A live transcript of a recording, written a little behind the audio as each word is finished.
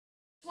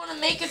want to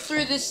make it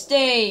through this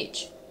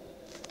stage.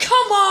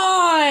 Come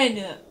on!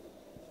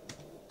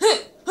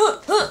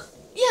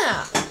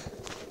 Yeah.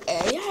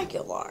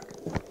 Aguilar.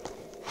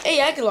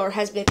 Aguilar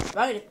has been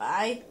provided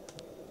by...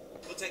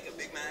 We'll take a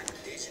Big Mac,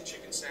 Asian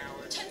chicken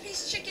salad,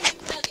 10-piece chicken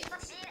nugget.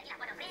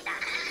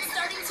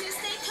 Starting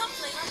Tuesday, come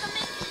play on the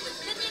menu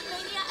with Minion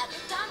Mania at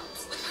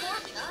McDonald's. With 4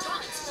 mini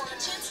drawings for a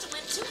chance to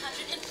win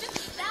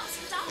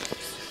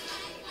 $250,000.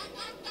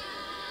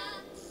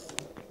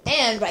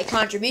 And by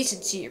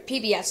contributions to your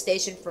PBS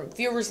station from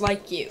viewers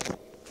like you.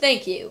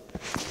 Thank you.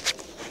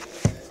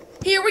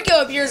 Here we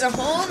go, viewers at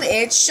home.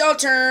 It's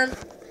showtime.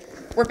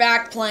 We're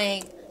back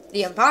playing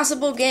the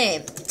impossible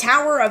game,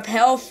 Tower of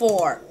Hell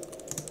 4.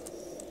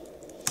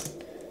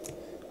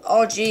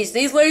 Oh geez,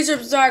 these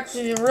lasers are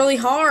actually really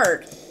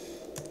hard.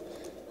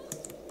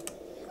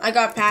 I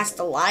got past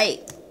the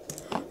light.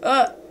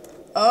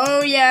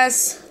 Oh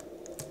yes.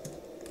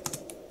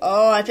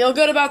 Oh, I feel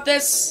good about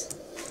this.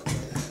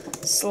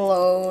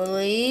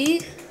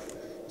 Slowly.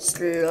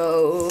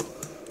 Slow.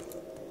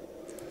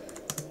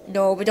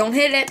 No, but don't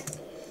hit it.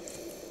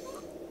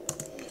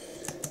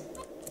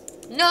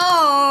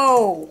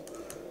 No!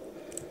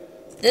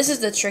 This is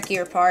the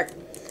trickier part.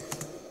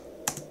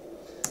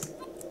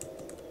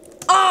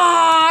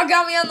 Ah,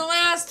 got me on the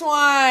last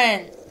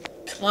one.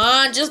 Come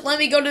on, just let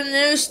me go to the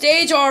new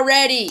stage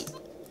already.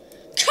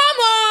 Come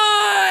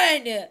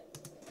on!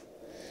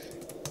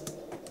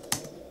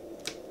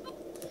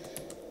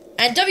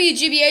 And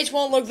WGBH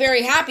won't look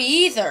very happy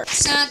either.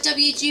 It's not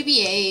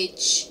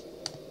WGBH.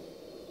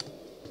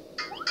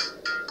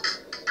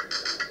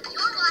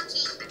 You're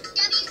watching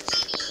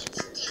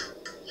WGBH2,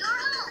 your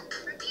home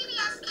for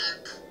PBS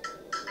Kids.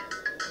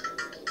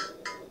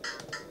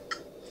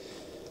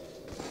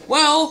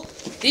 Well,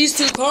 these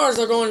two cars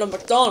are going to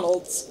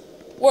McDonald's.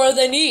 What do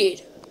they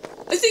need?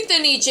 I think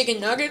they need chicken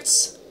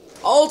nuggets.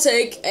 I'll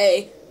take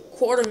a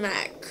quarter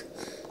Mac.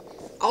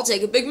 I'll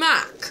take a Big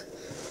Mac.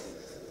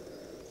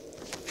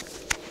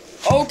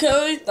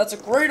 Okay, that's a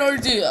great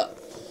idea.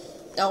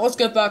 Now let's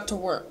get back to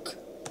work.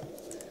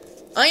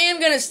 I am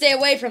gonna stay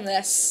away from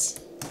this.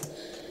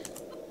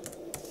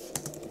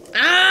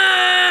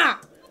 Ah!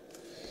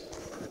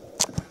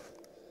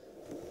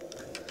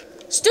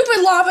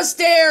 Stupid lava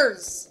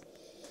stairs!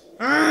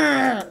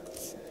 Ah!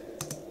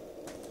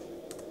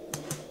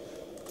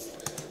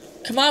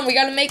 Come on, we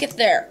gotta make it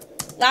there.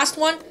 Last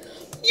one.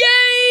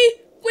 Yay!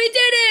 We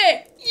did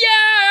it!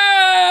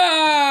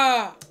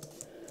 Yeah!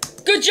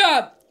 Good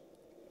job!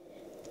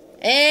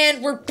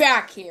 And we're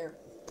back here.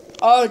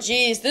 Oh,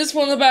 geez, this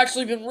one have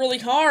actually been really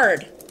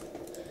hard.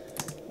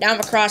 Now I'm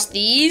across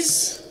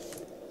these.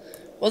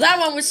 Well, that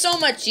one was so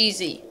much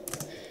easy.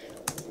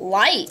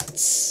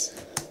 Lights.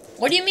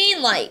 What do you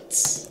mean,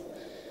 lights?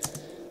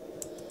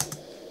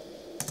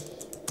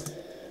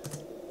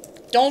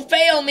 Don't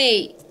fail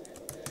me.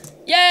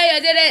 Yay, I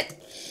did it.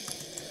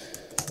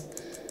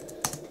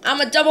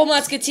 I'm a double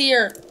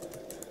musketeer.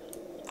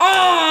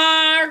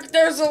 Ah,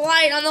 there's a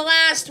light on the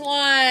last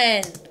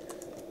one.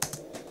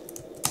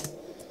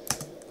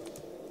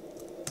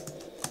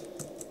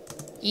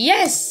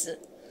 Yes!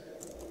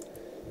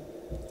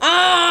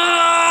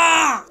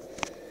 Ah!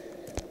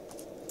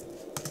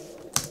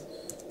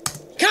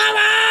 Come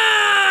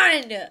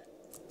on!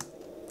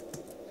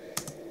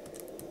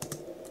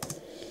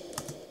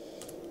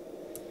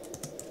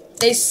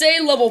 They say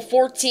level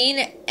 14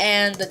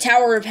 and the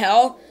Tower of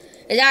Hell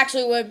is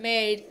actually what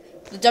made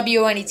the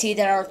WNET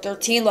that our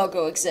 13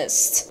 logo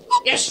exists.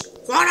 Yes,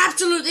 you're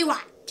absolutely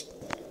right.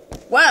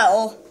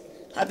 Well,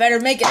 I better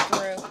make it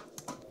through.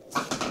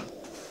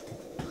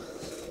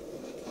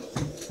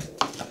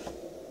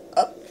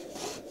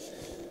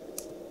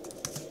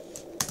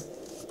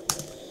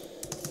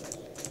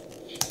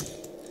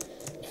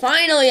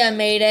 Finally, I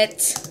made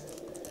it.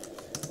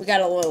 We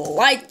got a little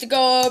light to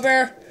go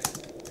over.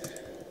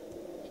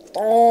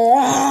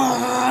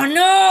 Oh,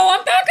 no!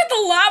 I'm back at the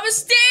lava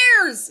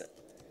stairs!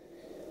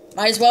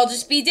 Might as well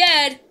just be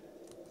dead.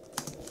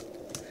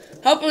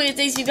 Hopefully it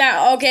takes me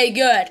back. Okay,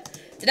 good.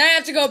 Did I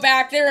have to go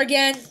back there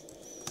again? I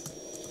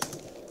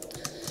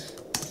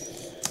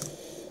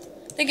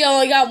think I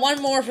only got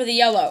one more for the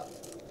yellow.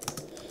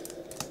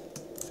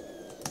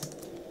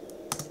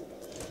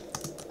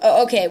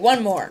 Oh, okay,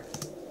 one more.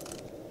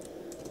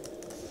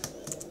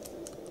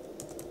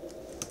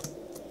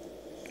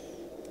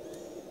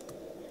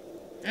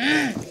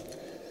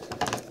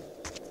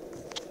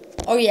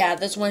 Oh yeah,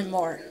 there's one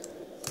more.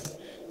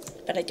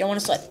 But I don't want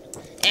to slip.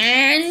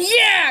 And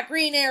yeah,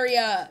 green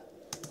area!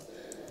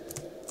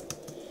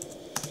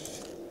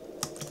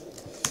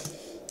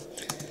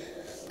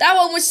 That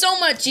one was so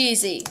much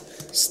easy.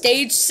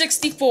 Stage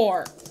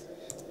 64.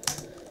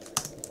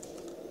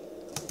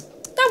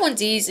 That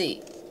one's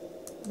easy.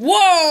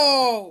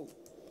 Whoa!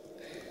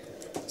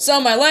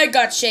 So my leg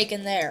got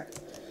shaken there.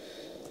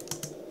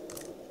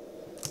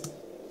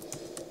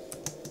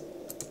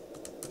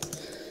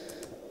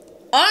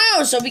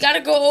 Oh, so we gotta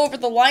go over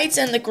the lights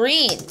and the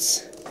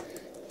greens.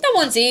 That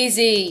one's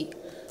easy.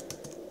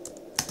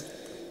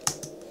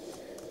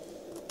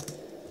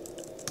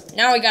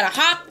 Now we gotta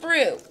hop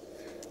through.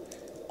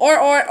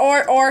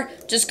 Or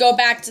just go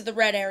back to the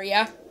red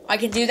area. I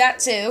can do that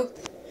too.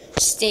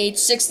 Stage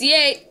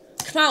 68.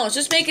 Come on, let's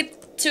just make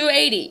it to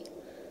 80.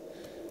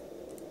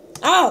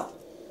 Oh!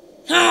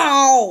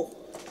 Oh!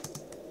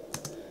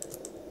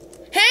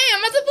 Hey,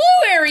 I'm at the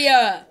blue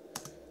area!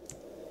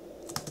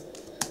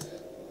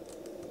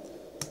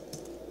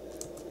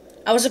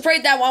 I was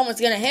afraid that one was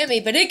gonna hit me,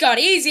 but it got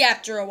easy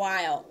after a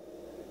while.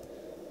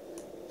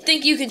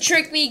 Think you can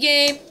trick me,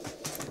 game?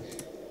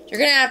 You're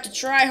gonna have to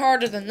try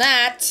harder than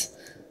that.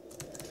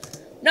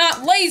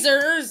 Not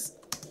lasers!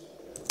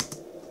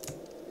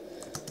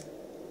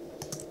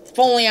 If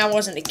only I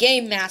wasn't a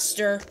game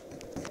master.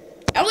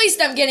 At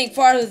least I'm getting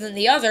farther than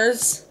the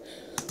others.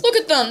 Look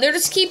at them, they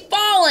just keep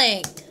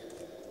falling.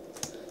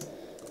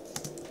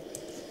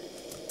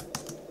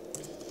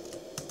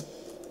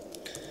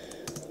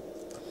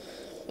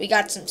 We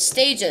got some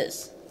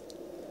stages.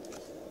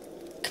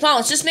 Come on,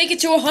 let's just make it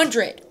to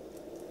 100.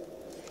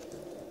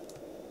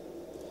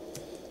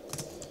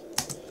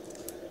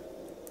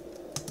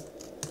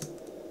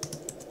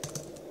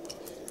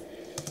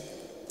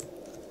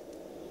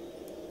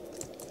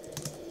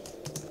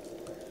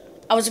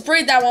 I was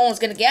afraid that one was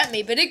gonna get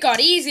me, but it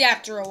got easy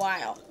after a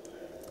while.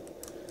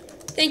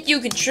 Think you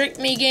can trick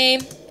me,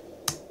 game?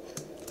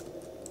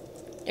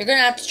 You're gonna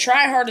have to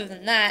try harder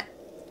than that.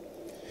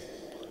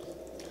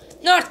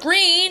 Not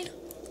green!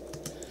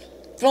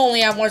 If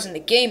only I wasn't a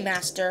game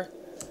master.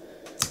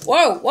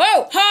 Whoa,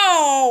 whoa,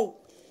 ho!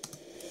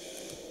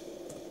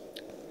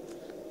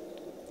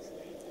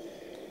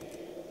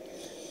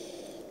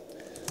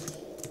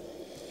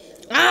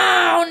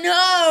 Oh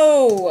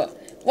no!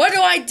 What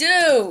do I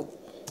do?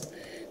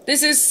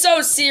 This is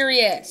so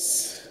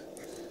serious.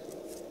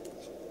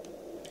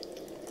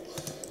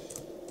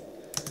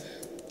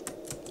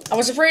 I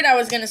was afraid I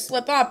was gonna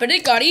slip up, but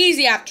it got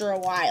easy after a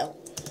while.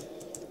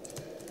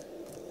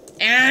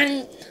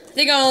 And I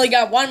think I only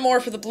got one more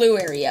for the blue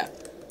area.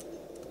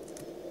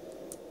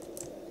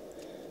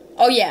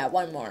 Oh yeah,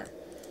 one more.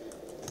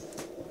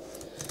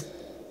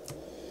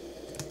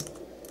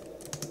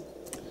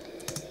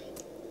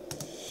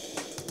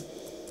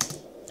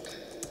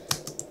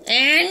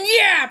 And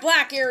yeah,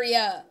 black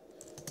area.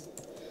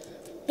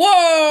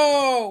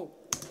 Whoa!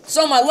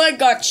 So my leg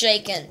got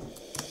shaken.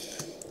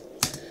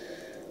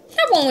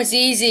 That one was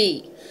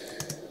easy.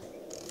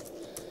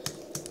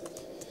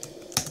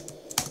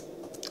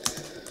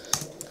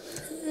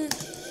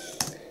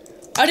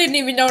 I didn't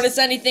even notice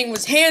anything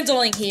was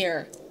handling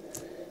here.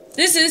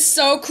 This is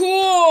so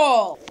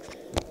cool.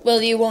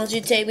 Won't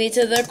you take me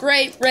to the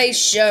great race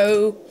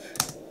show?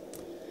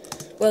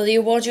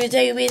 Won't you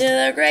take me to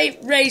the great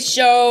race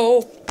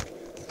show?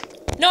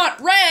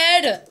 Not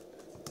red!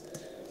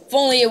 If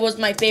only it was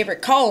my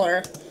favorite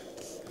color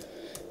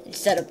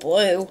instead of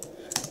blue.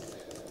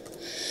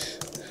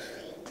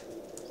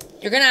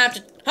 You're gonna have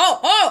to... Ho,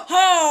 ho,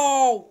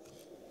 ho!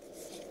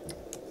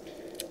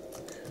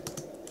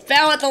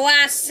 Fell at the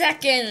last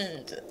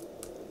second.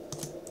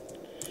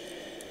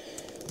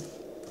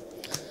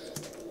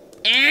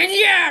 And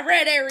yeah,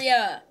 red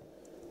area.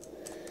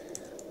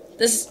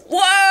 This...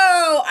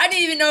 Whoa! I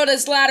didn't even know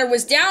this ladder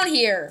was down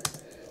here.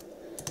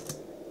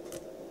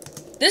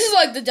 This is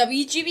like the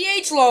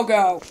WGBH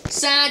logo.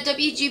 Sad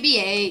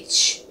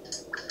WGBH.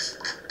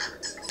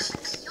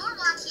 You're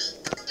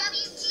watching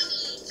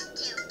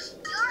WGBH2.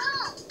 Your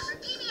home for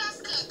PBS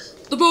Kids.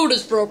 The boat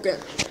is broken,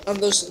 and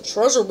there's some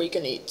treasure we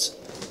can eat.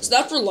 Is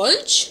that for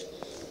lunch?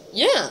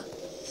 Yeah.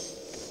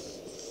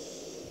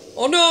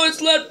 Oh no,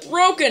 it's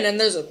broken, and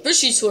there's a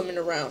fishy swimming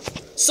around.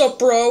 Sup,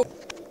 bro?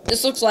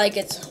 This looks like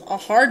it's a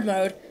hard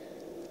mode.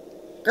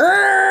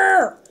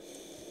 Grrr!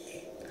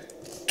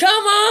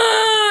 Come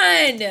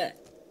on!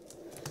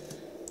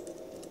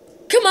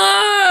 Come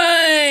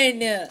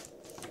on!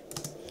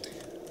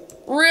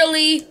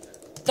 Really?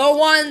 The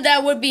one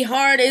that would be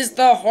hard is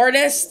the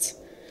hardest?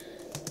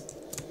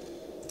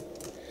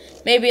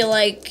 Maybe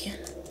like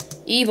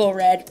Evil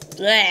Red.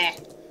 Bleh.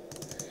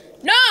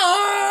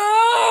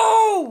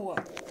 No!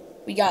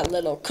 We got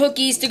little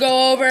cookies to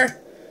go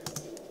over.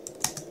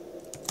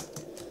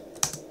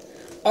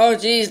 Oh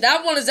geez,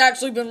 that one has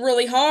actually been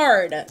really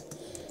hard.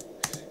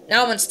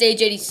 Now I'm on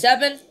stage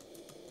 87.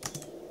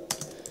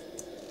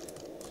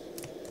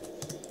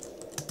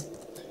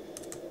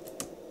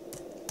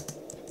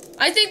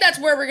 I think that's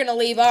where we're going to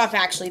leave off,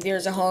 actually,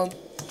 Beers at Home.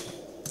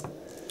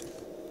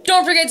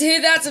 Don't forget to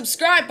hit that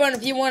subscribe button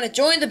if you want to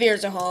join the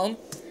Beers at Home.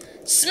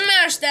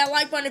 Smash that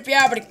like button if you're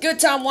having a good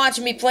time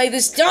watching me play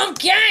this dumb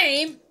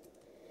game.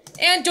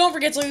 And don't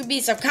forget to leave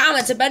me some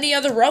comments of any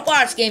other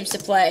Roblox games to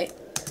play.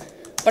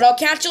 But I'll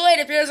catch you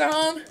later, Beers at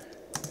Home.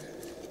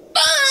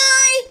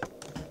 Bye!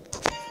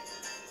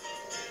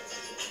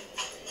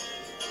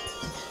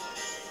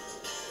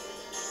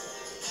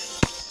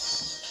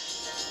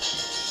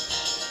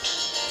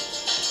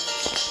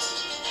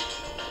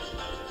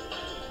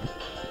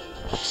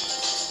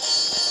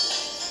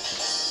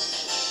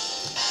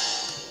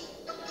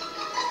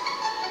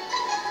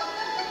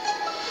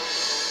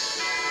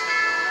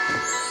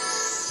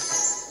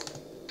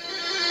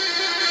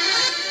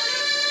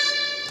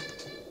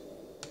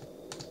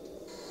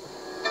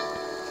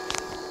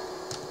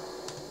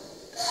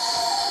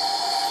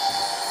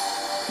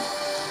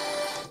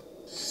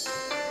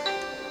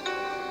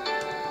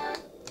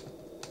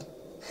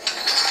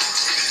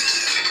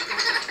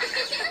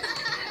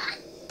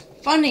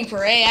 Funding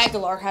for A.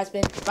 Aguilar has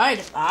been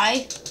provided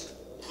by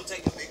We'll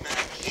take a Big Mac,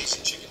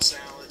 Asian chicken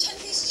salad.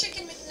 10-piece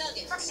chicken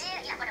McNuggets.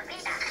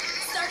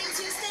 Starting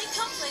Tuesday,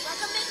 come play like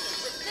a minion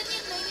with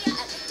Minion Mania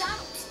at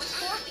McDonald's. With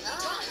 4 weekly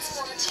drawings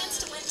for a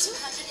chance to win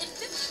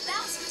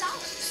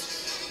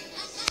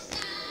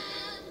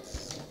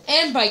 $250,000.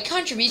 and by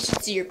contributions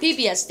to your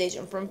PBS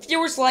station from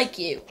viewers like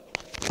you.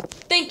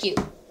 Thank you.